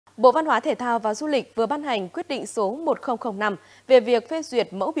Bộ Văn hóa Thể thao và Du lịch vừa ban hành quyết định số 1005 về việc phê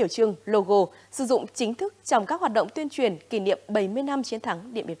duyệt mẫu biểu trưng, logo sử dụng chính thức trong các hoạt động tuyên truyền kỷ niệm 70 năm chiến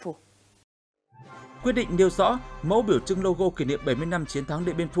thắng Điện Biên Phủ. Quyết định nêu rõ mẫu biểu trưng logo kỷ niệm 70 năm chiến thắng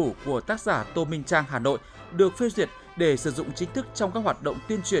Điện Biên Phủ của tác giả Tô Minh Trang, Hà Nội được phê duyệt để sử dụng chính thức trong các hoạt động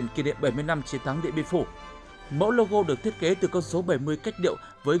tuyên truyền kỷ niệm 70 năm chiến thắng Điện Biên Phủ. Mẫu logo được thiết kế từ con số 70 cách điệu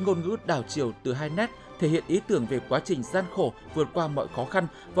với ngôn ngữ đảo chiều từ hai nét, thể hiện ý tưởng về quá trình gian khổ vượt qua mọi khó khăn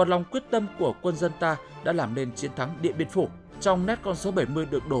và lòng quyết tâm của quân dân ta đã làm nên chiến thắng Điện Biên Phủ. Trong nét con số 70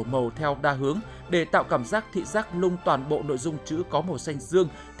 được đổ màu theo đa hướng để tạo cảm giác thị giác lung toàn bộ nội dung chữ có màu xanh dương,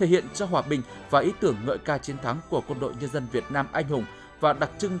 thể hiện cho hòa bình và ý tưởng ngợi ca chiến thắng của quân đội nhân dân Việt Nam anh hùng và đặc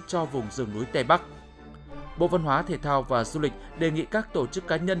trưng cho vùng rừng núi Tây Bắc. Bộ Văn hóa, Thể thao và Du lịch đề nghị các tổ chức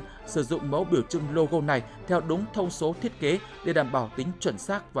cá nhân sử dụng mẫu biểu trưng logo này theo đúng thông số thiết kế để đảm bảo tính chuẩn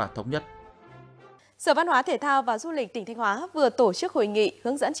xác và thống nhất. Sở Văn hóa Thể thao và Du lịch tỉnh Thanh Hóa vừa tổ chức hội nghị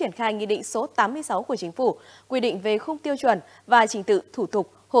hướng dẫn triển khai Nghị định số 86 của Chính phủ, quy định về khung tiêu chuẩn và trình tự thủ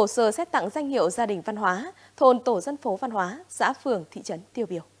tục, hồ sơ xét tặng danh hiệu gia đình văn hóa, thôn tổ dân phố văn hóa, xã phường, thị trấn tiêu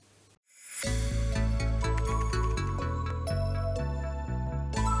biểu.